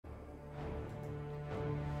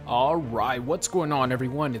Alright, what's going on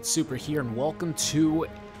everyone? It's Super here and welcome to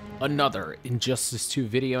another Injustice 2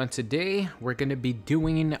 video, and today we're going to be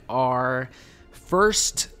doing our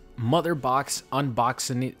first Mother Box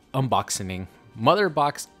unboxing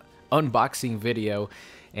video.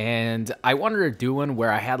 And I wanted to do one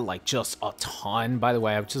where I had like just a ton. By the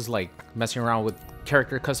way, I was just like messing around with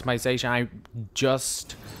character customization. I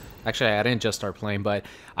didn't just start playing, but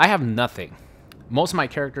I have nothing. Most of my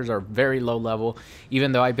characters are very low level,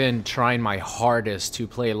 even though I've been trying my hardest to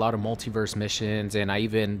play a lot of multiverse missions, and I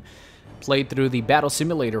even played through the battle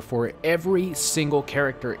simulator for every single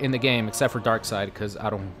character in the game except for Darkseid, because I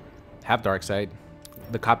don't have Darkseid.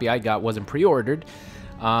 The copy I got wasn't pre-ordered.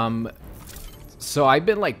 So I've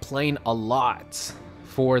been like playing a lot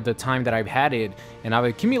for the time that I've had it, and I've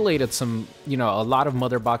accumulated some, a lot of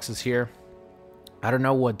mother boxes here. I don't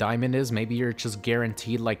know what diamond is. Maybe you're just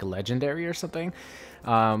guaranteed like a legendary or something.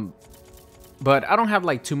 But I don't have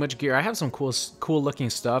like too much gear. I have some cool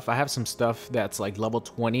looking stuff. I have some stuff that's like level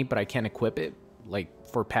 20, but I can't equip it like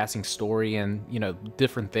for passing story and,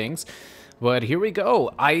 different things. But here we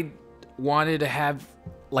go. I wanted to have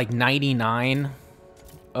like 99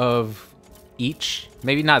 of each.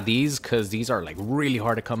 Maybe not these, because these are like really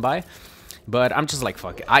hard to come by. But I'm just like,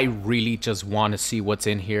 fuck it. I really just want to see what's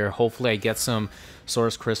in here. Hopefully I get some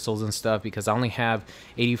source crystals and stuff, because I only have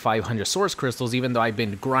 8,500 source crystals, even though I've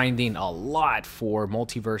been grinding a lot for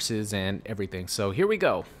multiverses and everything. So here we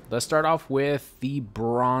go. Let's start off with the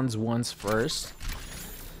bronze ones first.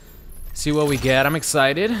 See what we get. I'm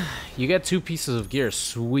excited. You get 2 pieces of gear.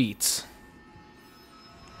 Sweet.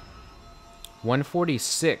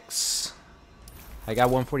 146. I got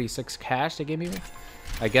 146 cash they gave me.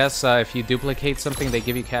 I guess if you duplicate something, they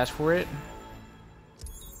give you cash for it.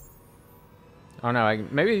 Oh no,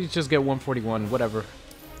 maybe you just get 141, whatever.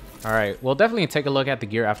 Alright, we'll definitely take a look at the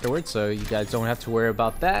gear afterwards, so you guys don't have to worry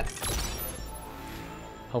about that.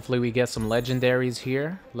 Hopefully we get some legendaries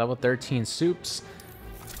here. Level 13 soups.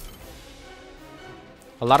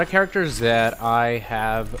 A lot of characters that I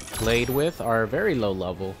have played with are very low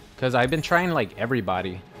level, because I've been trying like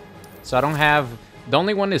everybody. So I don't have... The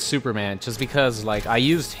only one is Superman, just because like I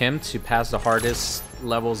used him to pass the hardest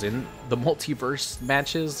levels in the multiverse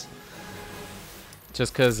matches.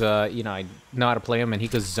 Just because, I know how to play him and he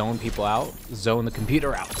could zone people out, zone the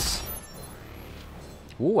computer out.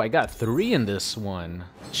 Ooh, I got 3 in this one.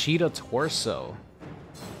 Cheetah torso.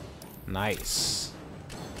 Nice.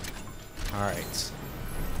 Alright.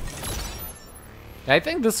 I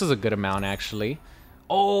think this is a good amount, actually.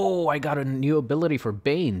 Oh, I got a new ability for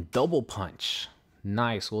Bane, Double Punch.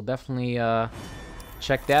 Nice, we'll definitely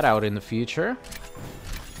check that out in the future.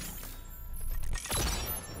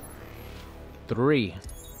 3.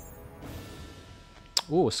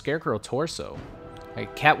 Ooh, Scarecrow torso. A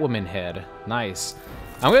Catwoman head. Nice.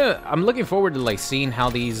 I'm looking forward to like seeing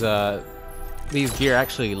how these gear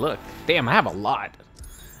actually look. Damn, I have a lot.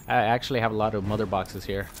 I actually have a lot of mother boxes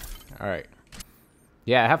here. All right.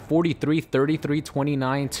 Yeah, I have 43, 33,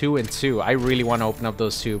 29, 2, and 2. I really want to open up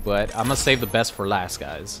those 2, but I'm going to save the best for last,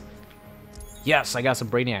 guys. Yes, I got some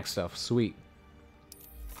Brainiac stuff. Sweet.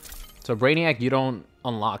 So Brainiac, you don't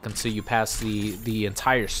unlock until you pass the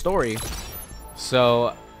entire story.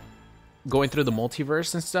 So going through the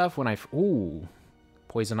multiverse and stuff, when ooh,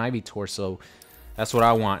 Poison Ivy torso. That's what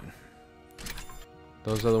I want.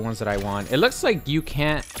 Those are the ones that I want. It looks like you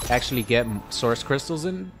can't actually get source crystals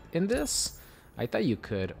in this. I thought you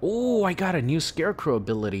could. Oh, I got a new Scarecrow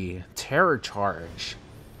ability. Terror Charge.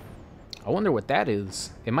 I wonder what that is.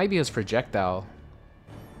 It might be his projectile.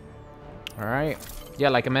 Alright. Yeah,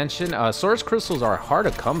 like I mentioned, source crystals are hard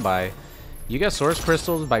to come by. You get source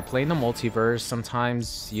crystals by playing the multiverse.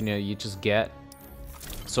 Sometimes, you just get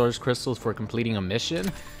source crystals for completing a mission.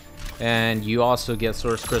 And you also get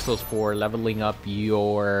source crystals for leveling up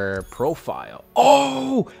your profile.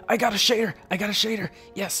 Oh, I got a shader. I got a shader.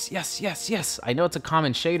 Yes, yes, yes, yes. I know it's a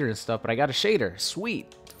common shader and stuff, but I got a shader.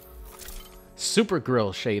 Sweet. Super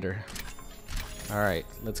Grill shader. All right,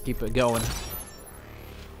 let's keep it going.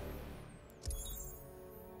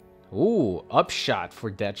 Ooh, Upshot for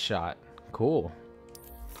Deadshot. Cool.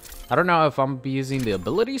 I don't know if I'm be using the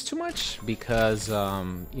abilities too much because,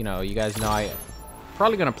 you guys know I...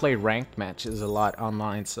 probably gonna play ranked matches a lot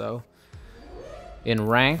online, so in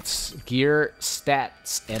ranked, gear,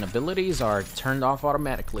 stats, and abilities are turned off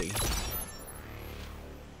automatically.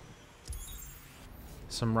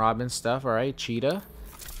 Some Robin stuff. All right, Cheetah.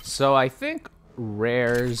 So I think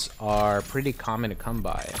rares are pretty common to come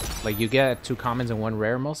by. Like you get 2 commons and 1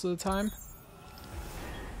 rare most of the time.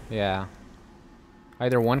 Yeah,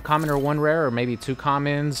 either 1 common or 1 rare, or maybe 2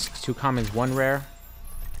 commons, 1 rare.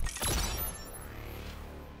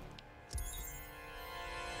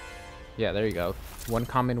 Yeah, there you go. One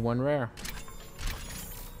common, one rare.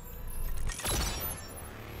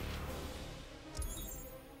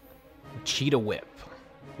 Cheetah Whip.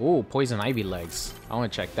 Ooh, Poison Ivy legs. I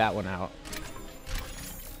want to check that one out.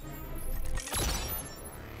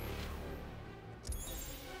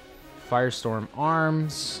 Firestorm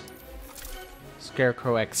arms.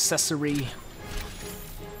 Scarecrow accessory.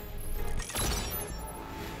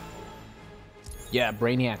 Yeah,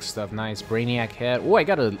 Brainiac stuff. Nice. Brainiac head. Oh, I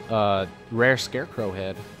got a rare Scarecrow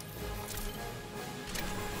head.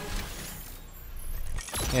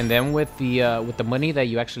 And then with the money that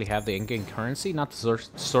you actually have, the in-game currency, not the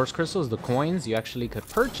source crystals, the coins, you actually could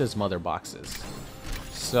purchase mother boxes.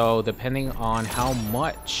 So depending on how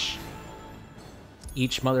much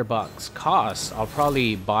each mother box costs, I'll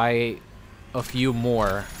probably buy a few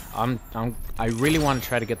more. I really want to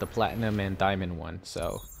try to get the platinum and diamond one,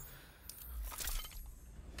 so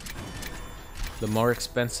the more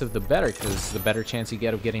expensive, the better, because the better chance you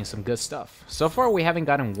get of getting some good stuff. So far, we haven't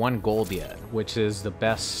gotten 1 gold yet, which is the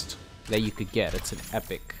best that you could get. It's an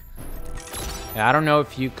epic. Now, I don't know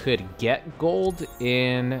if you could get gold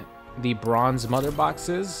in the bronze mother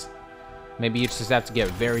boxes. Maybe you just have to get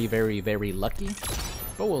very, very, very lucky,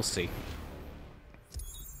 but we'll see.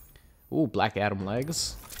 Ooh, Black Adam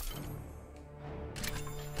legs.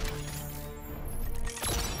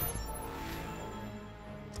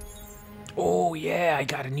 Oh yeah, I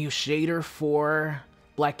got a new shader for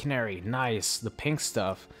Black Canary. Nice, the pink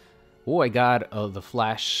stuff. Oh, I got the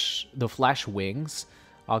Flash wings,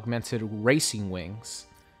 augmented racing wings.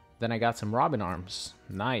 Then I got some Robin arms.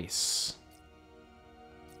 Nice.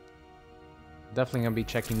 Definitely gonna be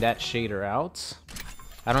checking that shader out.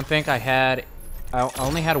 I don't think I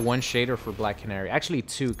only had 1 shader for Black Canary. Actually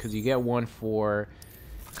 2, because you get 1 for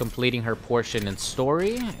completing her portion in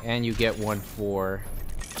story, and you get 1 for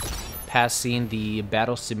passing the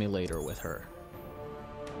battle simulator with her.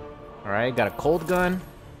 Alright, got a cold gun.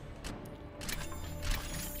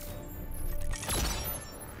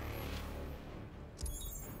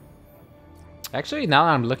 Actually, now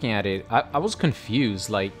that I'm looking at it, I was confused,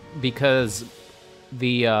 like, because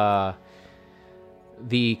the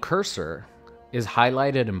cursor is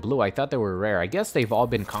highlighted in blue. I thought they were rare. I guess they've all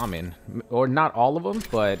been common, or not all of them,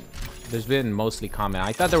 but there's been mostly common.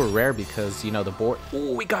 I thought they were rare because, you know, the board...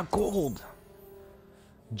 Oh, we got gold!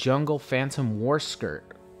 Jungle Phantom War Skirt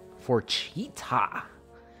for Cheetah.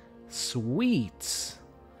 Sweet.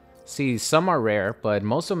 See, some are rare, but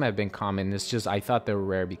most of them have been common. It's just I thought they were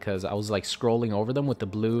rare because I was, like, scrolling over them with the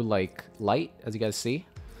blue, like, light, as you guys see.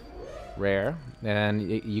 Rare. And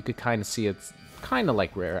you could kind of see it's kind of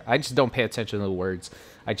like rare. I just don't pay attention to the words.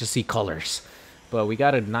 I just see colors. But we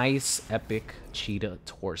got a nice, epic cheetah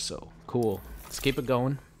torso. Cool. Let's keep it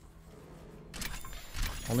going.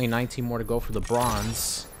 Only 19 more to go for the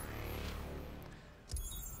bronze.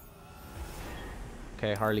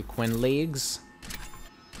 Okay, Harley Quinn legs.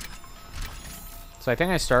 So I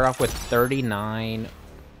think I start off with 39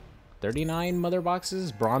 mother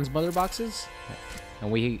boxes, bronze mother boxes.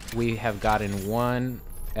 And we have gotten 1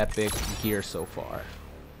 epic gear so far.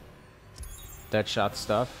 Deadshot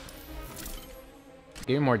stuff.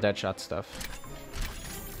 Give me more Deadshot stuff.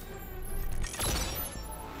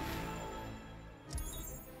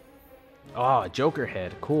 Oh, Joker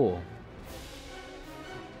head. Cool.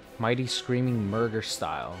 Mighty Screaming Murder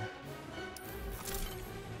style.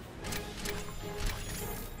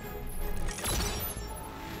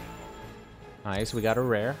 Nice, we got a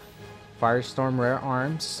rare. Firestorm rare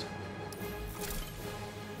arms.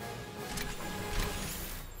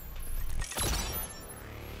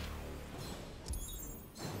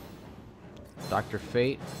 Dr.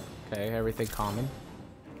 Fate. Okay, everything common.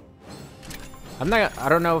 I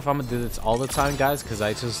don't know if I'm gonna do this all the time, guys, because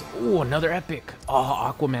I just... Ooh, another epic.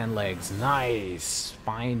 Oh, Aquaman legs. Nice.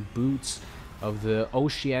 Spine boots of the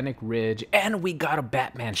Oceanic Ridge. And we got a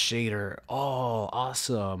Batman shader. Oh,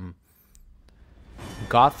 awesome.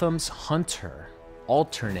 Gotham's Hunter.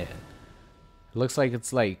 Alternate. It looks like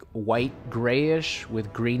it's like white grayish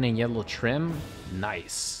with green and yellow trim.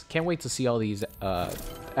 Nice. Can't wait to see all these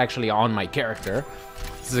actually on my character.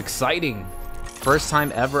 This is exciting. First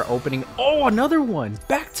time ever opening. Oh, another one.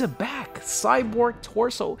 Back to back. Cyborg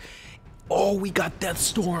torso. Oh, we got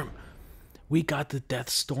Deathstorm. We got the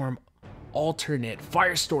Deathstorm alternate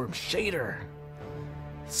Firestorm shader.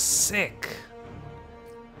 Sick.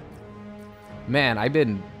 Man, I've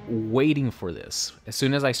been waiting for this. As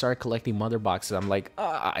soon as I started collecting mother boxes, I'm like,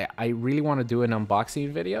 I really want to do an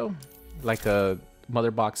unboxing video, like a mother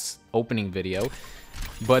box opening video.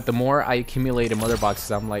 But the more I accumulated mother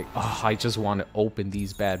boxes, I'm like, oh, I just want to open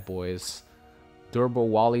these bad boys. Durable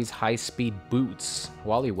Wally's high-speed boots.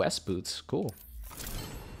 Wally West boots. Cool.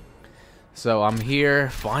 So I'm here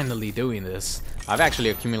finally doing this. I've actually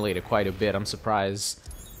accumulated quite a bit. I'm surprised.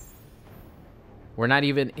 We're not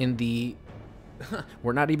even in the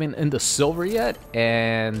we're not even in the silver yet,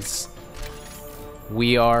 and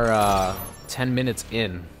we are 10 minutes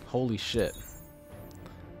in. Holy shit.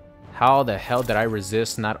 How the hell did I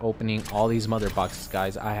resist not opening all these mother boxes,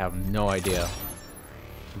 guys? I have no idea.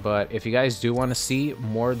 But if you guys do want to see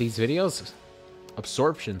more of these videos,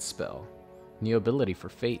 absorption spell, new ability for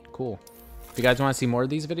Fate, cool. If you guys want to see more of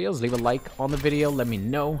these videos, leave a like on the video. Let me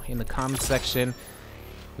know in the comment section.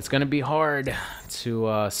 It's gonna be hard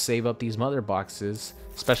to save up these mother boxes,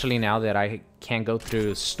 especially now that I can't go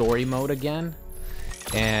through story mode again.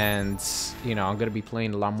 And you know, I'm gonna be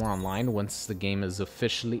playing a lot more online once the game is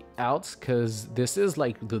officially out, because this is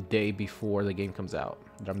like the day before the game comes out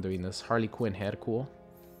that I'm doing this. Harley Quinn head, cool.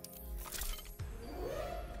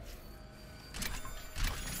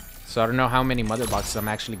 So I don't know how many mother boxes I'm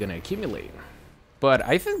actually gonna accumulate, but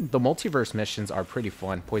I think the multiverse missions are pretty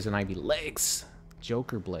fun. Poison Ivy legs,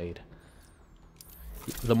 Joker blade.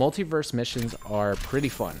 The multiverse missions are pretty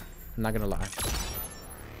fun, I'm not gonna lie.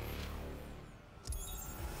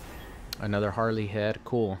 Another Harley head,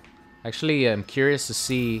 cool. Actually, I'm curious to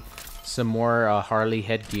see some more Harley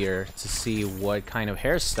headgear to see what kind of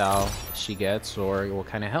hairstyle she gets or what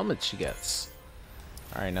kind of helmet she gets.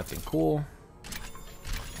 Alright, nothing cool.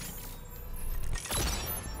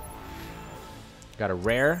 Got a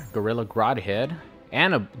rare Gorilla Grodd head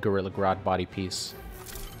and a Gorilla Grodd body piece.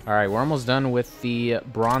 Alright, we're almost done with the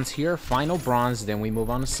bronze here. Final bronze, then we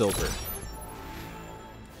move on to silver.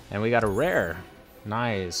 And we got a rare.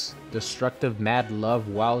 Nice. Destructive Mad Love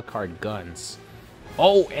Wildcard Guns.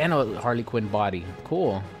 Oh, and a Harley Quinn body.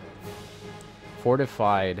 Cool.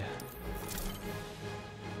 Fortified.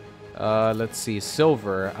 Let's see.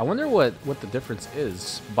 Silver. I wonder what the difference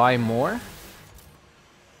is. Buy more?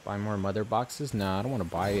 Buy more mother boxes? No, I don't want to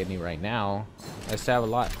buy any right now. I still have a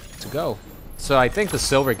lot to go. So I think the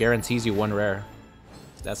silver guarantees you one rare.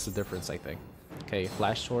 That's the difference, I think. Okay,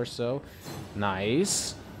 Flash Torso.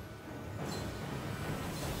 Nice.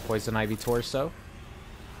 Poison Ivy Torso.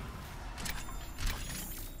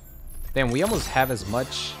 Damn, we almost have as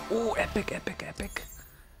much. Ooh, epic, epic, epic.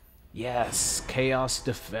 Yes, Chaos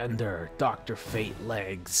Defender, Dr. Fate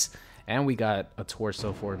legs. And we got a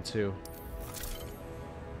torso for him too.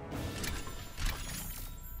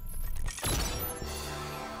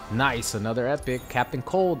 Nice, another epic. Captain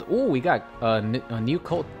Cold. Ooh, we got a new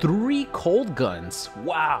cold. 3 cold guns.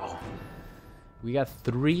 Wow. We got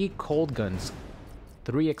 3 cold guns.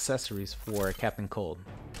 3 accessories for Captain Cold.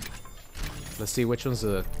 Let's see which one's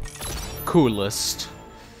the coolest.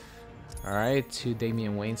 Alright, 2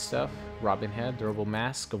 Damian Wayne stuff. Robin Head, Durable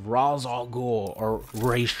Mask of Ra's al Ghul, or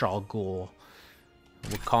Ra's al Ghul.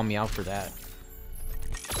 Will call me out for that.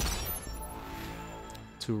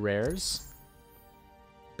 2 rares.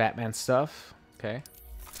 Batman stuff. Okay.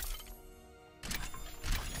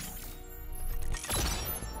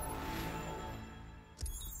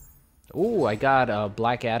 Ooh, I got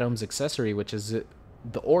Black Adam's accessory, which is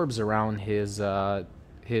the orbs around his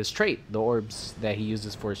trait. The orbs that he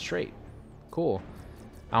uses for his trait. Cool.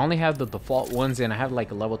 I only have the default ones, and I have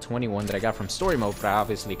like a level 21 that I got from story mode, but I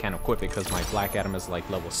obviously can't equip it because my Black Adam is like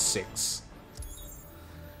level 6.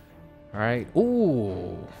 Alright.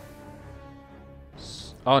 Ooh.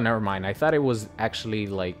 Oh, never mind. I thought it was actually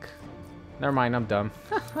like... Never mind, I'm dumb.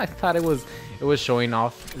 I thought it was showing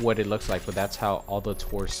off what it looks like, but that's how all the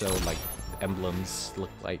torso like emblems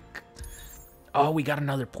look like. Oh, we got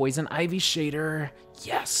another Poison Ivy shader.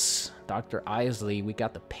 Yes, Dr. Isley. We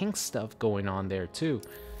got the pink stuff going on there too.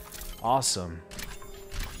 Awesome.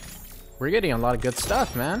 We're getting a lot of good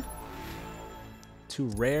stuff, man. 2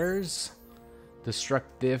 rares.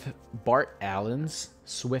 Destructive Bart Allen's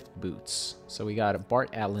Swift boots. So we got a Bart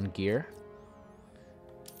Allen gear.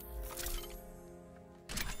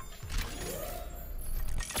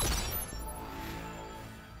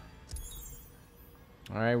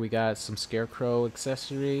 Alright, we got some Scarecrow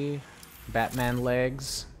accessory, Batman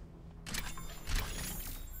legs.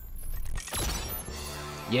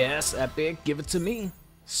 Yes, epic, give it to me.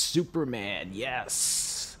 Superman,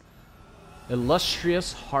 yes.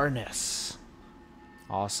 Illustrious harness.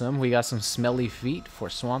 Awesome, we got some smelly feet for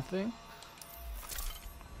Swamp Thing.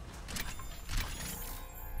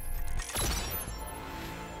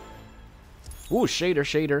 Ooh,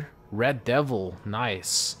 shader. Red Devil,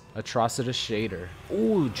 nice. Atrocitus shader.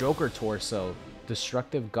 Ooh, Joker torso.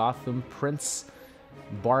 Destructive Gotham Prince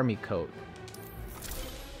Barmy coat.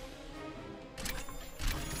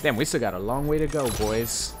 Damn, we still got a long way to go,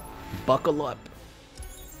 boys. Buckle up.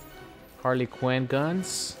 Harley Quinn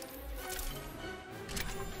guns.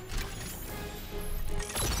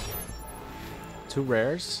 Two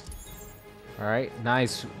rares. Alright,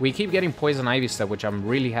 nice. We keep getting Poison Ivy stuff, which I'm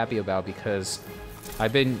really happy about because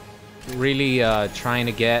I've been really trying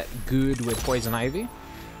to get good with Poison Ivy.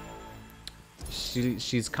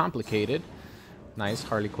 She's complicated. Nice,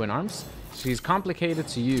 Harley Quinn arms. She's complicated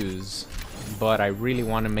to use, but I really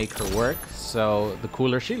want to make her work, so the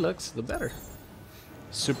cooler she looks, the better.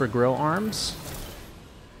 Supergirl arms.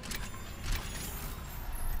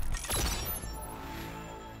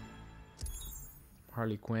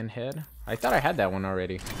 Harley Quinn head. I thought I had that one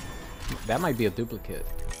already. That might be a duplicate.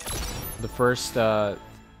 The first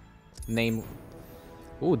name...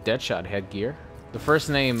 Ooh, Deadshot headgear. The first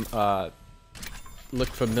name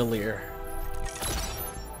looked familiar.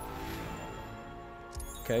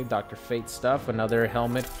 Okay, Dr. Fate stuff. Another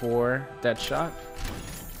helmet for Deadshot.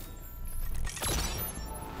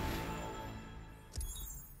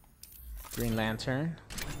 Green Lantern.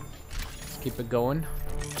 Let's keep it going.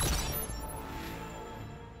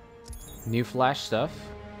 New Flash stuff.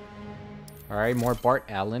 Alright, more Bart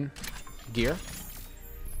Allen gear.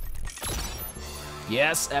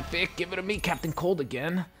 Yes, epic. Give it to me, Captain Cold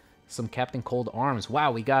again. Some Captain Cold arms.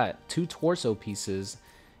 Wow, we got 2 torso pieces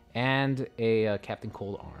and a Captain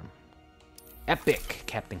Cold arm. Epic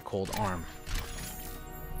Captain Cold arm.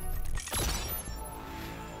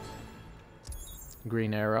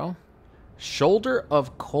 Green Arrow. Shoulder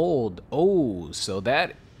of Cold. Oh, so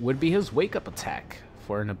that would be his wake-up attack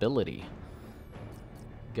for an ability.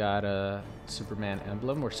 Got a Superman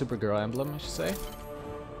emblem, or Supergirl emblem, I should say.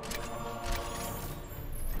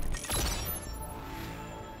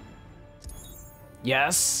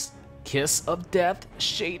 Yes! Kiss of Death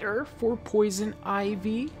shader for Poison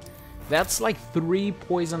Ivy. That's like 3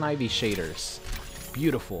 Poison Ivy shaders.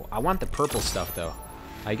 Beautiful. I want the purple stuff though.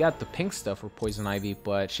 I got the pink stuff for Poison Ivy,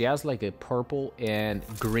 but she has like a purple and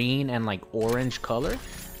green and like orange color.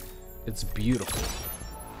 It's beautiful.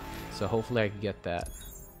 So hopefully I can get that.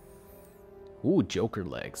 Ooh, Joker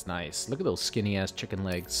legs. Nice. Look at those skinny ass chicken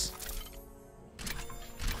legs.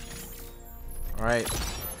 Alright.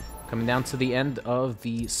 Coming down to the end of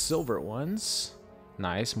the silver ones.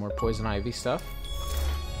 Nice. More Poison Ivy stuff.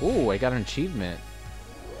 Ooh, I got an achievement.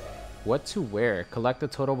 What to wear. Collect a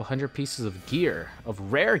total of 100 pieces of gear.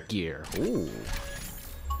 Of rare gear. Ooh.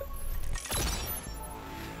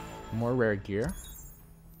 More rare gear.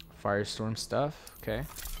 Firestorm stuff. Okay.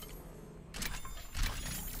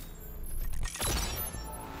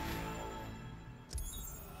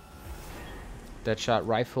 Deadshot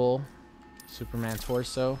rifle. Superman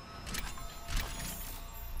torso.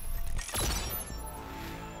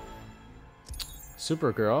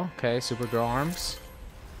 Supergirl. Okay, Supergirl arms.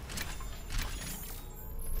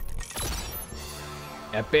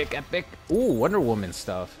 Epic, epic. Ooh, Wonder Woman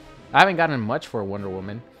stuff. I haven't gotten much for Wonder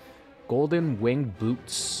Woman. Golden Wing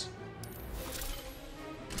Boots.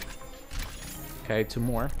 Okay, 2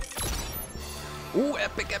 more. Ooh,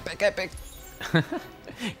 epic, epic, epic.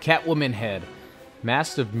 Catwoman head.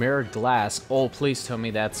 Masked of Mirrored Glass. Oh, please tell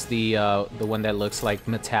me that's the one that looks like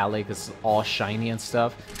metallic. It's all shiny and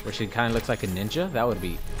stuff. Where she kind of looks like a ninja. That would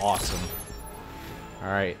be awesome.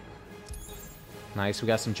 Alright. Nice, we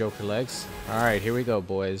got some Joker legs. Alright, here we go,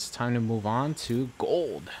 boys. Time to move on to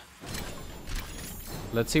gold.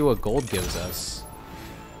 Let's see what gold gives us.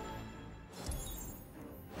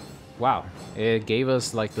 Wow, it gave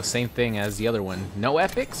us like the same thing as the other one. No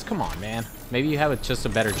epics? Come on, man. Maybe you have just a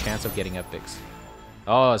better chance of getting epics.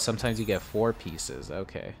 Oh, sometimes you get 4 pieces.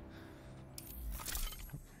 Okay.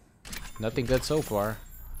 Nothing good so far.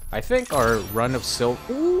 I think our run of silver...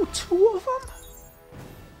 Ooh, 2 of them?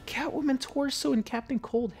 Catwoman torso and Captain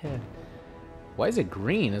Cold head. Why is it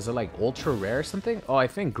green? Is it like ultra rare or something? Oh, I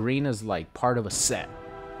think green is like part of a set.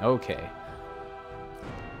 Okay.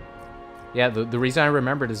 Yeah, the reason I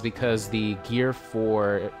remembered is because the gear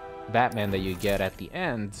for Batman that you get at the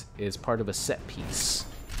end is part of a set piece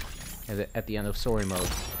at the end of story mode.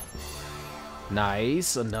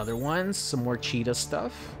 Nice, another one. Some more cheetah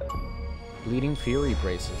stuff. Bleeding Fury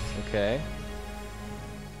braces. Okay.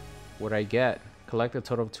 What'd I get? Collect a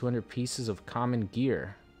total of 200 pieces of common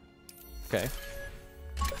gear. Okay.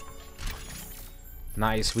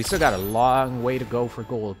 Nice. We still got a long way to go for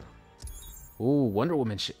gold. Ooh, Wonder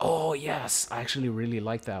Woman. Oh, yes. I actually really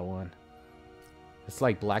like that one. It's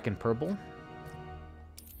like black and purple.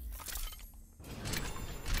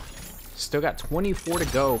 Still got 24 to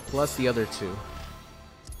go, plus the other 2.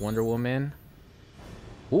 Wonder Woman.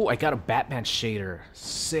 Ooh, I got a Batman shader.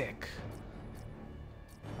 Sick.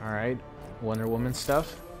 Alright. Wonder Woman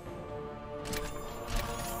stuff.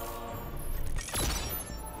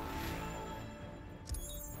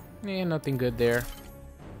 Yeah, nothing good there.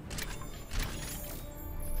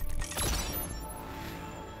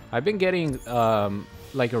 I've been getting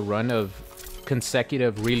like a run of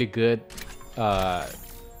consecutive really good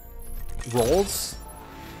rolls,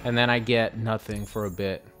 and then I get nothing for a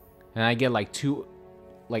bit, and I get like 2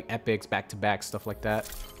 like epics back to back, stuff like that.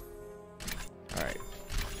 All right,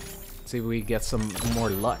 see if we get some more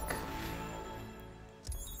luck.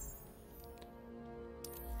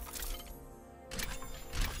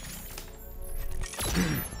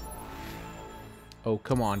 Oh,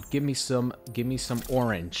 come on, give me some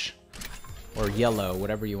orange or yellow,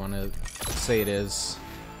 whatever you want to say it is.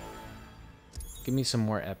 Give me some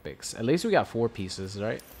more epics. At least we got 4 pieces,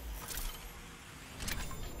 right?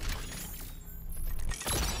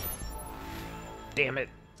 Damn it.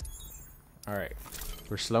 All right,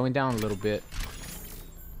 we're slowing down a little bit.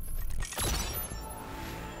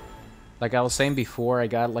 Like I was saying before, I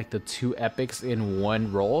got like the 2 epics in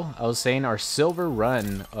 1 roll. I was saying our silver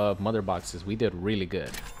run of mother boxes, we did really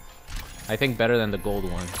good. I think better than the gold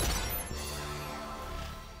one.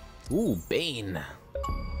 Ooh, Bane.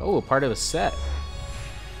 Oh, part of the set.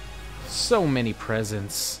 So many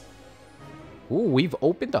presents. Ooh, we've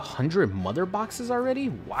opened 100 mother boxes already?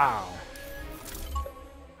 Wow.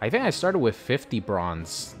 I think I started with 50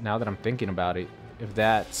 bronze, now that I'm thinking about it. If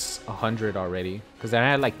that's 100 already. Because then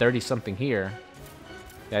I had like 30 something here.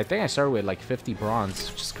 Yeah, I think I started with like 50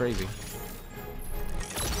 bronze, which is crazy.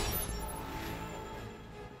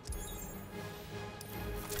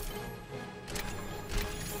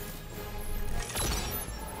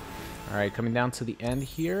 Alright, coming down to the end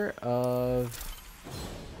here of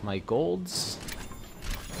my golds.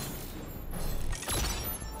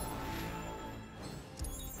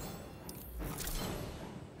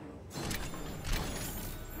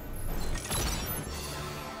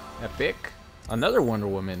 Epic. Another Wonder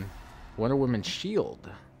Woman. Wonder Woman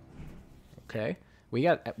shield. Okay. We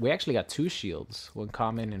actually got 2 shields. 1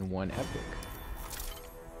 common and 1 epic.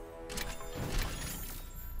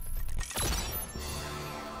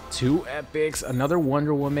 Two epics. Another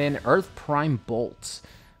Wonder Woman. Earth Prime Bolt.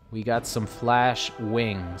 We got some Flash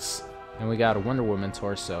wings. And we got a Wonder Woman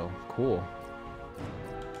torso. Cool.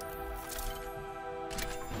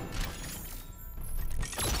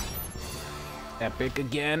 Epic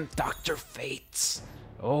again. Dr. Fates.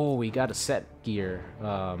 Oh, we got a set gear.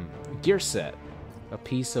 Gear set. A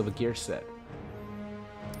piece of a gear set.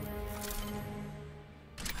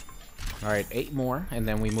 Alright, 8 more. And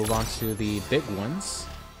then we move on to the big ones.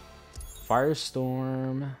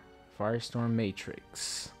 Firestorm. Firestorm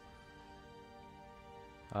Matrix.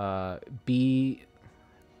 B.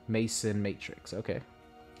 Mason Matrix. Okay.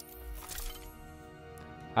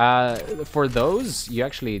 For those, you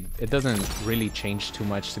actually, it doesn't really change too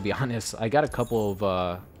much, to be honest. I got a couple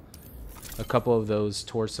of those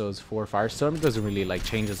torsos for Firestorm. It doesn't really like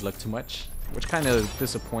change his look too much, which kind of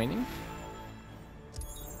disappointing.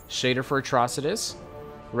 Shader for Atrocitus.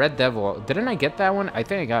 Red Devil. Didn't I get that one? I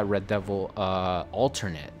think I got Red Devil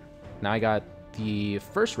alternate. Now I got the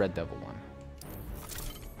first Red Devil one.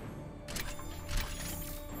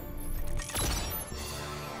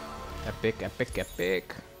 Epic, epic,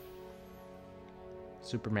 epic.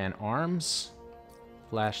 Superman arms.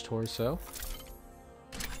 Flash torso.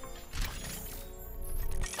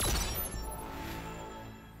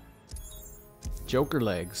 Joker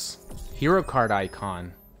legs. Hero card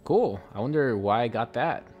icon. Cool. I wonder why I got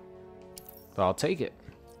that. But I'll take it.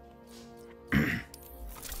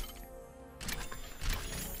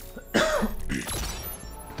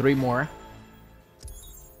 3 more.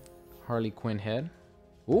 Harley Quinn head.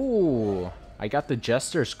 Ooh, I got the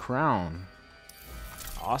Jester's crown.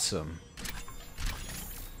 Awesome.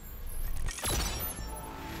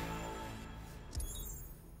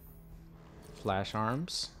 Flash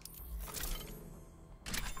arms.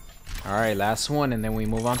 Alright, last one, and then we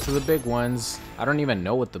move on to the big ones. I don't even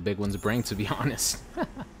know what the big ones bring, to be honest.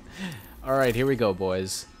 Alright, here we go,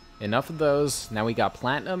 boys. Enough of those. Now we got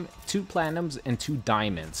platinum, 2 platinums, and 2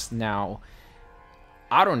 diamonds. Now,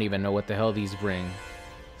 I don't even know what the hell these bring.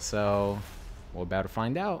 So, we're about to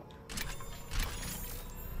find out.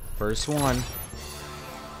 First one.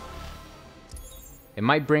 It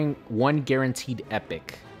might bring 1 guaranteed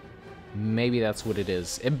epic. Maybe that's what it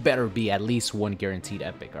is. It better be at least 1 guaranteed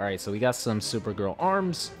epic. Alright, so we got some Supergirl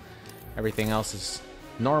arms. Everything else is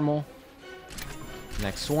normal.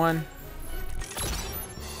 Next one.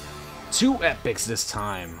 2 epics this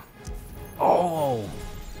time. Oh!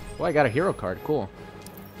 Well, I got a hero card. Cool.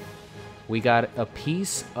 We got a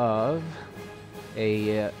piece of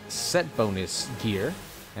a set bonus gear.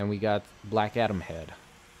 And we got Black Adam head.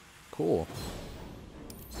 Cool.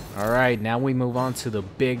 All right, now we move on to the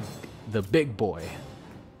big boy.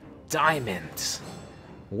 Diamond.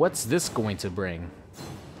 What's this going to bring?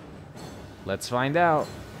 Let's find out.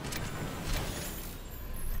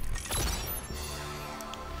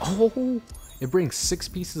 Oh, it brings 6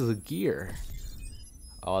 pieces of gear.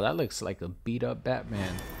 Oh, that looks like a beat up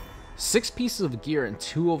Batman. 6 pieces of gear and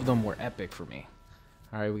 2 of them were epic for me.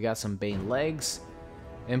 All right, we got some Bane legs.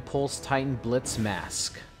 Impulse Titan Blitz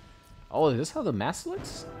mask. Oh, is this how the mask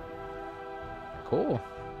looks? Cool.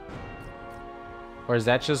 Or is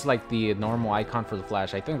that just like the normal icon for the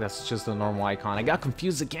Flash? I think that's just the normal icon. I got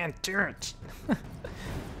confused again. Damn it.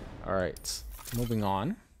 Alright. Moving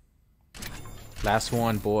on. Last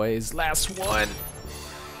one, boys. Last one.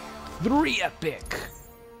 3 epic.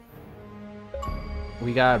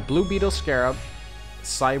 We got Blue Beetle Scarab,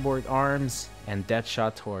 Cyborg arms, and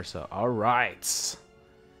Deadshot torso. Alright.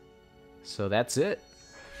 So that's it.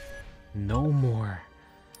 No more.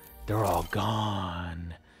 They're all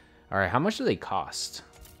gone. Alright, how much do they cost?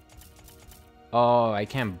 Oh, I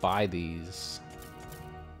can't buy these.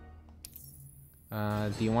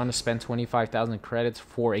 Do you want to spend 25,000 credits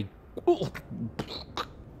for a...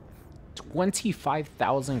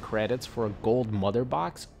 25,000 credits for a gold mother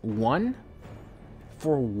box? 1?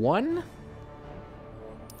 For 1?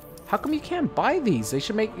 How come you can't buy these? They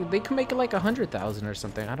should make... They could make it like 100,000 or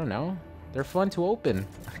something. I don't know. They're fun to open.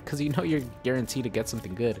 Because you know you're guaranteed to get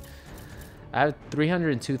something good. I have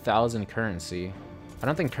 302,000 currency. I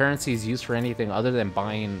don't think currency is used for anything other than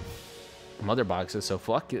buying mother boxes, so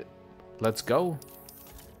fuck it. Let's go.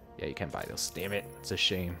 Yeah, you can't buy those. Damn it. It's a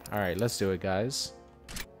shame. Alright, let's do it, guys.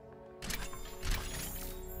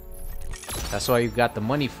 That's why you've got the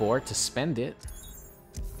money for, to spend it.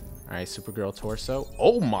 Alright, Supergirl torso.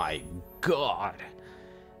 Oh my god!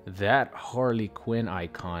 That Harley Quinn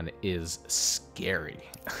icon is scary.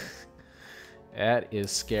 That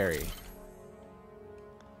is scary.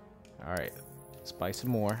 Alright, let's buy some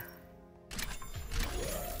more.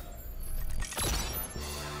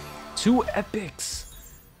 2 epics!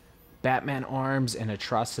 Batman arms and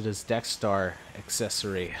Atrocitus Dexstar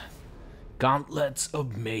accessory. Gauntlets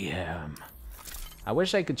of Mayhem. I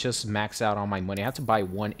wish I could just max out all my money. I have to buy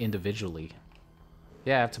 1 individually.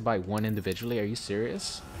 Yeah, I have to buy 1 individually. Are you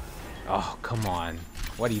serious? Oh, come on.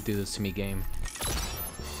 Why do you do this to me, game?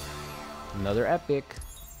 Another epic.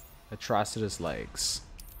 Atrocitus legs.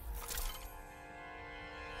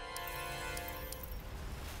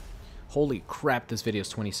 Holy crap, this video is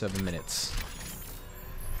 27 minutes.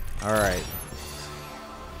 Alright.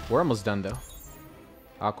 We're almost done, though.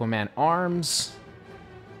 Aquaman arms.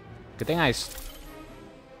 Good thing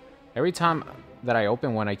every time that I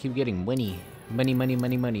open one, I keep getting money. Money, money,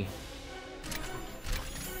 money, money.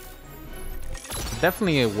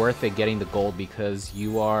 Definitely worth it getting the gold because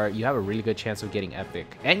you have a really good chance of getting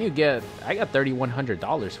epic. And you get... I got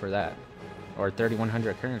 $3,100 for that. Or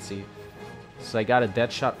 3,100 currency. So I got a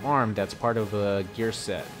Deadshot arm that's part of a gear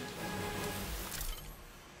set.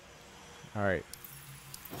 Alright.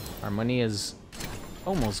 Our money is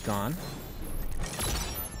almost gone.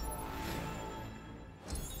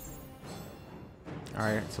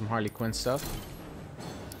 Alright, some Harley Quinn stuff.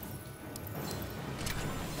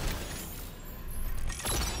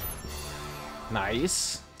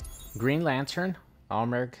 Nice. Green Lantern,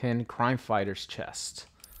 All-American Crime Fighter's chest.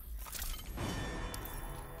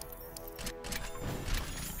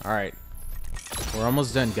 Alright. We're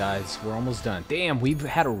almost done, guys. We're almost done. Damn, we've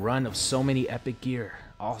had a run of so many epic gear.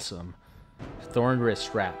 Awesome. Thorn wrist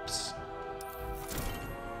straps.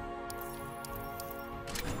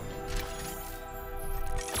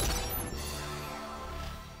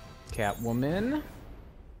 Catwoman.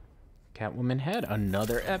 Catwoman head.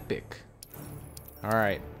 Another epic.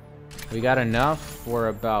 Alright. We got enough for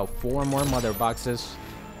about 4 more mother boxes.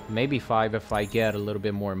 Maybe 5 if I get a little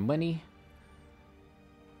bit more money.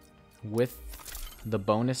 With the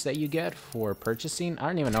bonus that you get for purchasing. I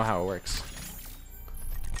don't even know how it works.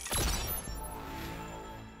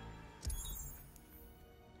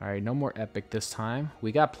 Alright, no more epic this time.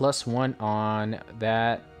 We got +1 on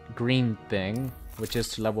that green thing, which is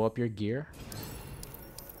to level up your gear.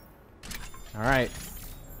 Alright.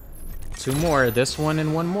 2 more. This one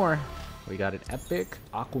and 1 more. We got an epic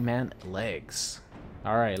Aquaman legs.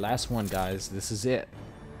 Alright, last one, guys. This is it.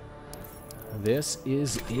 This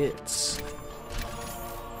is it.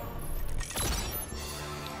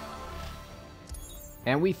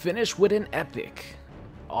 And we finish with an epic.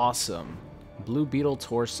 Awesome. Blue Beetle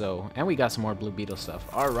torso. And we got some more Blue Beetle stuff.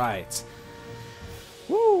 Alright.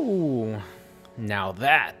 Woo! Now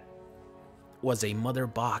that was a mother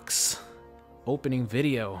box opening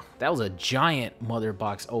video. That was a giant mother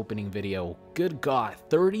box opening video. Good God,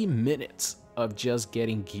 30 minutes of just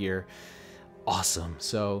getting gear. Awesome.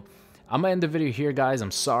 So I'm gonna end the video here, guys.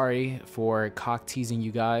 I'm sorry for cock teasing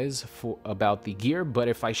you guys about the gear, but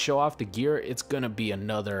if I show off the gear, it's gonna be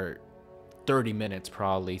another 30 minutes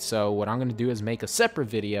probably. So what I'm gonna do is make a separate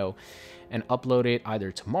video and upload it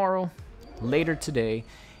either tomorrow, later today,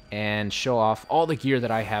 and show off all the gear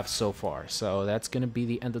that I have so far. So that's gonna be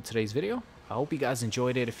the end of today's video. I hope you guys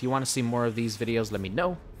enjoyed it. If you want to see more of these videos, let me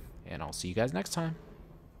know, and I'll see you guys next time.